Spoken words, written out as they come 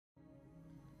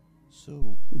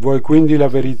Vuoi quindi la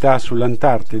verità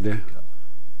sull'Antartide?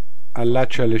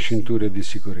 Allaccia le cinture di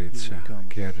sicurezza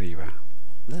che arriva.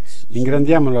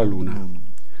 Ingrandiamo la Luna.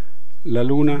 La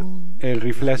Luna è il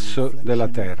riflesso della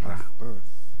Terra,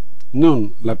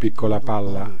 non la piccola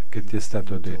palla che ti è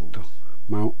stato detto,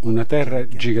 ma una Terra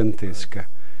gigantesca.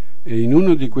 E in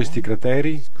uno di questi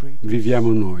crateri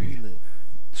viviamo noi,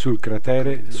 sul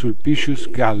cratere Sulpicius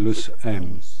Gallus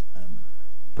M.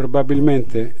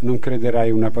 Probabilmente non crederai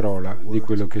una parola di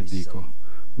quello che dico,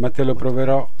 ma te lo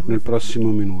proverò nel prossimo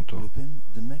minuto.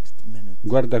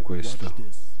 Guarda questo.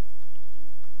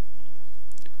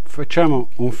 Facciamo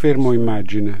un fermo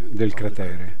immagine del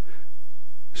cratere.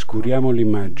 Scuriamo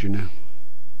l'immagine.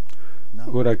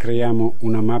 Ora creiamo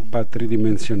una mappa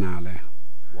tridimensionale.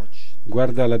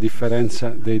 Guarda la differenza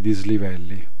dei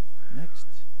dislivelli.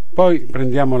 Poi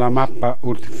prendiamo la mappa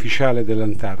ufficiale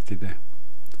dell'Antartide.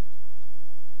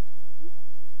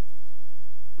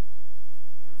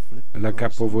 La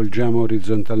capovolgiamo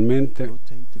orizzontalmente,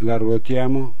 la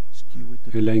ruotiamo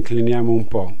e la incliniamo un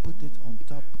po'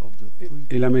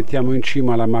 e la mettiamo in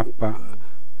cima alla mappa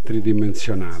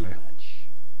tridimensionale.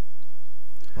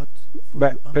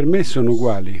 Beh, per me sono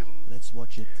uguali,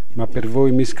 ma per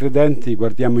voi miscredenti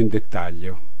guardiamo in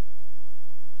dettaglio.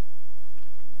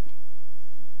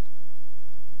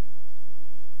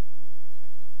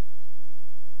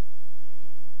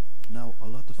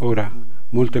 Ora,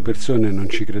 molte persone non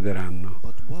ci crederanno,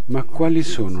 ma quali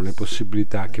sono le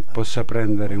possibilità che possa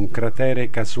prendere un cratere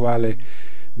casuale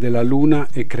della Luna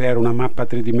e creare una mappa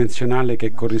tridimensionale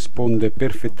che corrisponde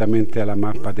perfettamente alla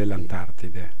mappa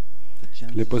dell'Antartide?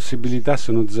 Le possibilità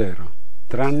sono zero,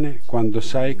 tranne quando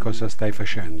sai cosa stai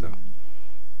facendo.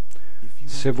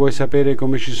 Se vuoi sapere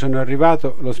come ci sono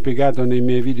arrivato, l'ho spiegato nei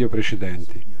miei video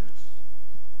precedenti.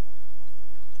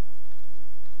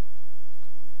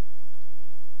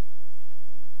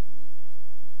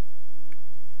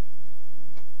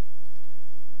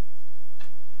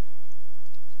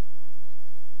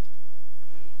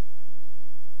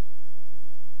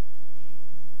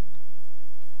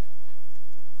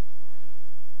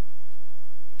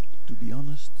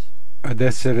 Ad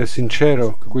essere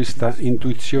sincero, questa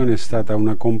intuizione è stata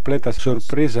una completa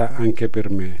sorpresa anche per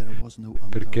me,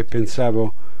 perché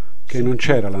pensavo che non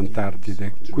c'era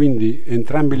l'Antartide, quindi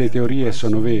entrambe le teorie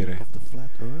sono vere.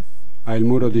 Ha il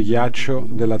muro di ghiaccio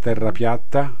della terra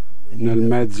piatta, nel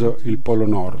mezzo il polo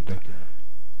nord,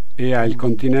 e ha il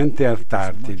continente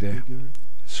Antartide,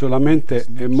 solamente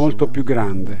è molto più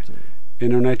grande e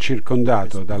non è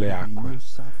circondato dalle acque.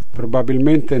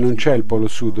 Probabilmente non c'è il polo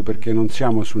sud perché non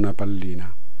siamo su una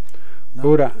pallina.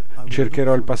 Ora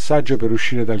cercherò il passaggio per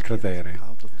uscire dal cratere.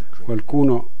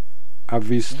 Qualcuno ha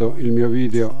visto il mio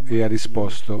video e ha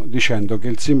risposto dicendo che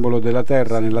il simbolo della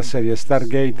Terra nella serie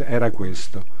Stargate era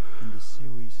questo.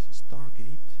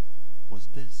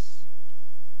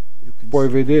 Puoi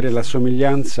vedere la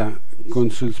somiglianza con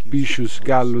Sulpicius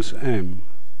Gallus M.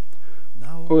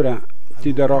 Ora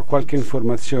ti darò qualche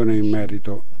informazione in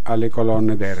merito alle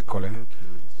colonne d'Ercole,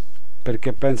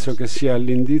 perché penso che sia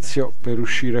l'indizio per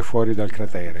uscire fuori dal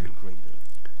cratere.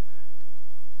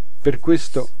 Per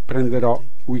questo prenderò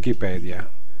Wikipedia.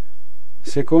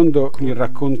 Secondo il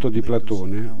racconto di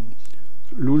Platone,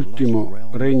 l'ultimo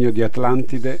regno di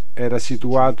Atlantide era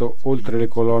situato oltre le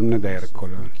colonne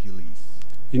d'Ercole,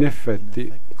 in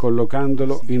effetti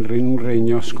collocandolo in un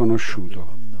regno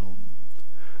sconosciuto.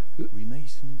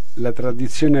 La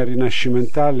tradizione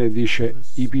rinascimentale dice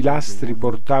i pilastri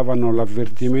portavano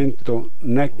l'avvertimento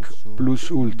nec plus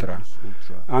ultra,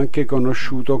 anche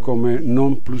conosciuto come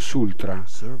non plus ultra,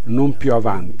 non più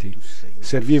avanti.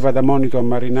 Serviva da monito a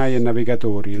marinai e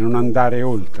navigatori, non andare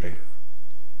oltre.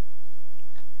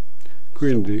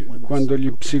 Quindi, quando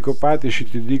gli psicopatici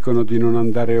ti dicono di non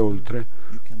andare oltre,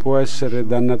 può essere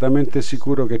dannatamente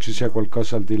sicuro che ci sia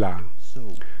qualcosa al di là.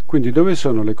 Quindi, dove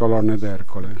sono le colonne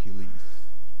d'Ercole?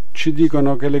 Ci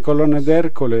dicono che le colonne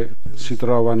d'Ercole si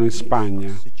trovano in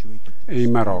Spagna e in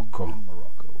Marocco.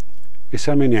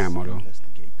 Esaminiamolo.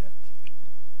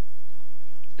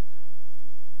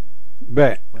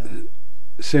 Beh,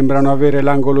 sembrano avere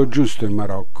l'angolo giusto in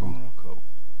Marocco.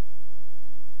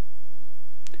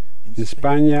 In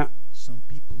Spagna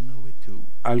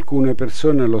alcune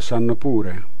persone lo sanno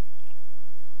pure.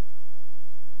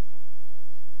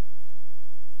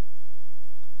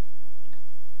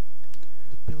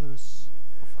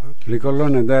 Le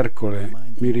colonne d'Ercole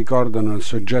mi ricordano il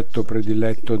soggetto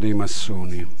prediletto dei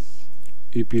massoni,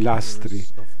 i pilastri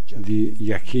di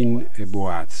Jachin e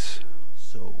Boaz.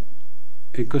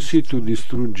 E così tu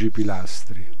distruggi i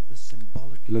pilastri,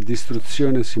 la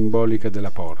distruzione simbolica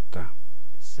della porta.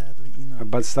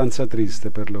 abbastanza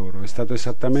triste per loro. È stato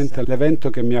esattamente l'evento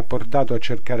che mi ha portato a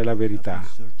cercare la verità.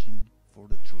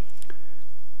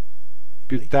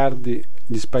 Più tardi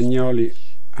gli spagnoli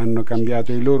hanno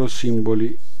cambiato i loro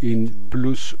simboli in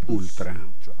plus ultra.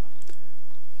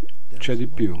 C'è di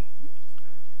più.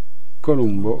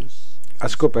 Colombo ha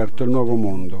scoperto il nuovo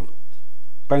mondo.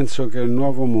 Penso che il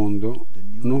nuovo mondo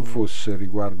non fosse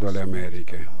riguardo alle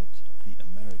Americhe.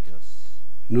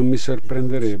 Non mi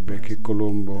sorprenderebbe che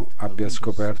Colombo abbia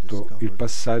scoperto il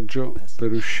passaggio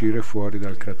per uscire fuori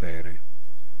dal cratere.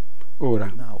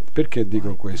 Ora, perché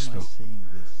dico questo?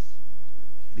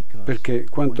 Perché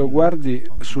quando guardi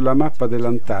sulla mappa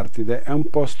dell'Antartide è un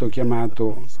posto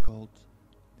chiamato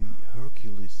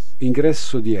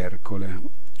ingresso di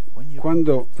Ercole.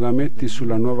 Quando la metti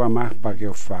sulla nuova mappa che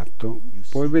ho fatto,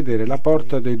 puoi vedere la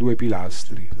porta dei due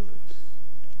pilastri.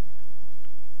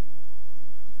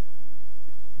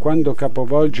 Quando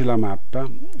capovolgi la mappa,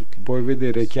 puoi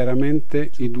vedere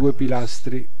chiaramente i due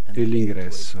pilastri e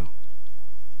l'ingresso.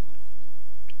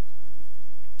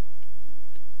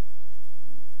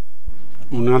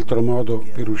 Un altro modo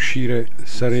per uscire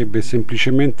sarebbe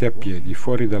semplicemente a piedi,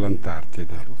 fuori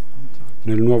dall'Antartide,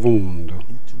 nel nuovo mondo.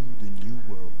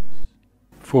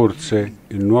 Forse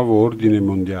il nuovo ordine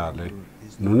mondiale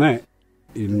non è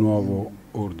il nuovo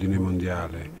ordine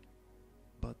mondiale,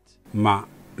 ma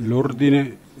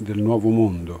l'ordine del nuovo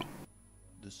mondo.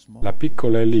 La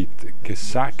piccola elite che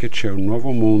sa che c'è un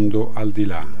nuovo mondo al di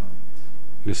là.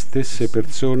 Le stesse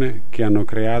persone che hanno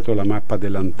creato la mappa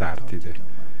dell'Antartide.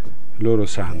 Loro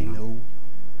sanno.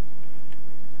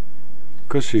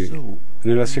 Così,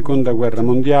 nella seconda guerra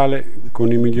mondiale,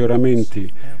 con i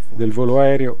miglioramenti del volo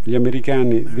aereo, gli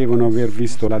americani devono aver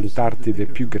visto l'Antartide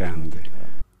più grande,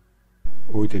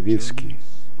 o i tedeschi,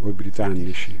 o i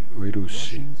britannici, o i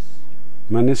russi,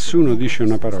 ma nessuno dice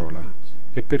una parola.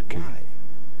 E perché?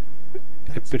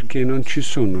 È perché non ci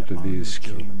sono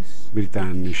tedeschi,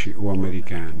 britannici o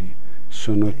americani,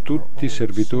 sono tutti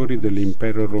servitori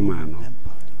dell'impero romano,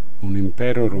 un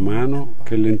impero romano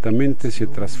che lentamente si è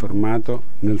trasformato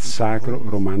nel Sacro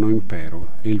Romano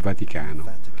Impero, il Vaticano.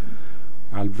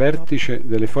 Al vertice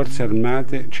delle forze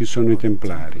armate ci sono i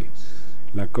Templari.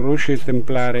 La croce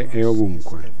templare è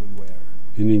ovunque,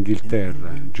 in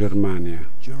Inghilterra, Germania,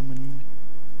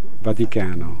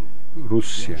 Vaticano,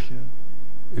 Russia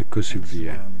e così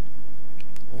via.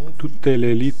 Tutte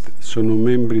le elite sono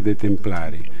membri dei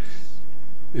Templari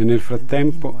e nel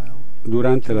frattempo,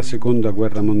 durante la Seconda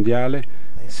Guerra Mondiale,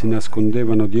 si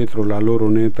nascondevano dietro la loro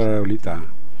neutralità,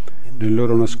 nel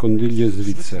loro nascondiglio in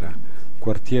Svizzera,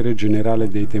 quartiere generale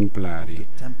dei Templari,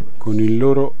 con il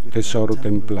loro tesoro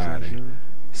templare,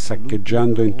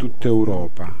 saccheggiando in tutta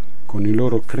Europa, con i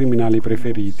loro criminali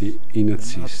preferiti, i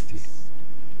nazisti.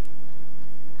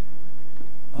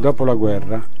 Dopo la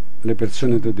guerra, le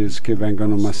persone tedesche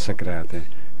vengono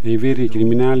massacrate e i veri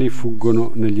criminali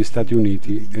fuggono negli Stati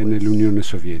Uniti e nell'Unione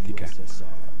Sovietica,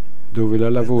 dove la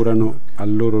lavorano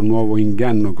al loro nuovo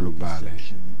inganno globale,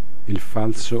 il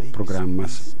falso programma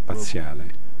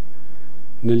spaziale.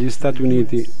 Negli Stati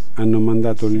Uniti hanno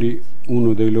mandato lì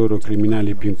uno dei loro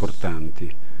criminali più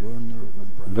importanti,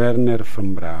 Wernher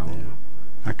von Braun.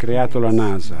 Ha creato la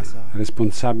NASA,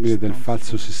 responsabile del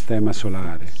falso sistema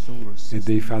solare e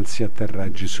dei falsi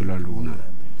atterraggi sulla Luna.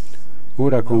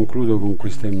 Ora concludo con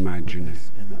questa immagine.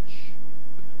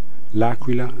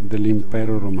 L'aquila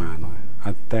dell'impero romano,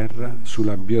 a terra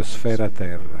sulla biosfera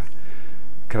terra,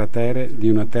 cratere di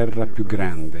una terra più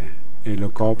grande, e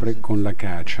lo copre con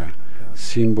l'acacia,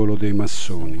 simbolo dei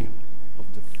massoni.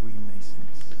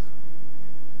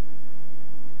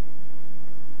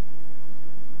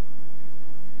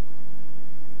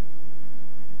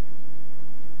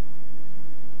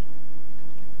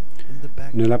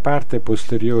 Nella parte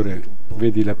posteriore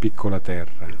vedi la piccola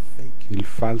terra, il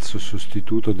falso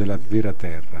sostituto della vera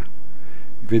terra.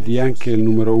 Vedi anche il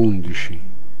numero 11,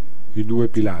 i due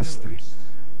pilastri.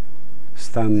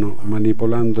 Stanno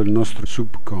manipolando il nostro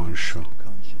subconscio.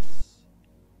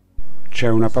 C'è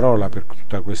una parola per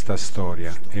tutta questa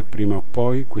storia e prima o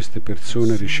poi queste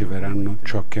persone riceveranno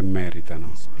ciò che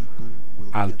meritano.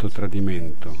 Alto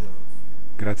tradimento.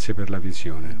 Grazie per la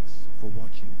visione.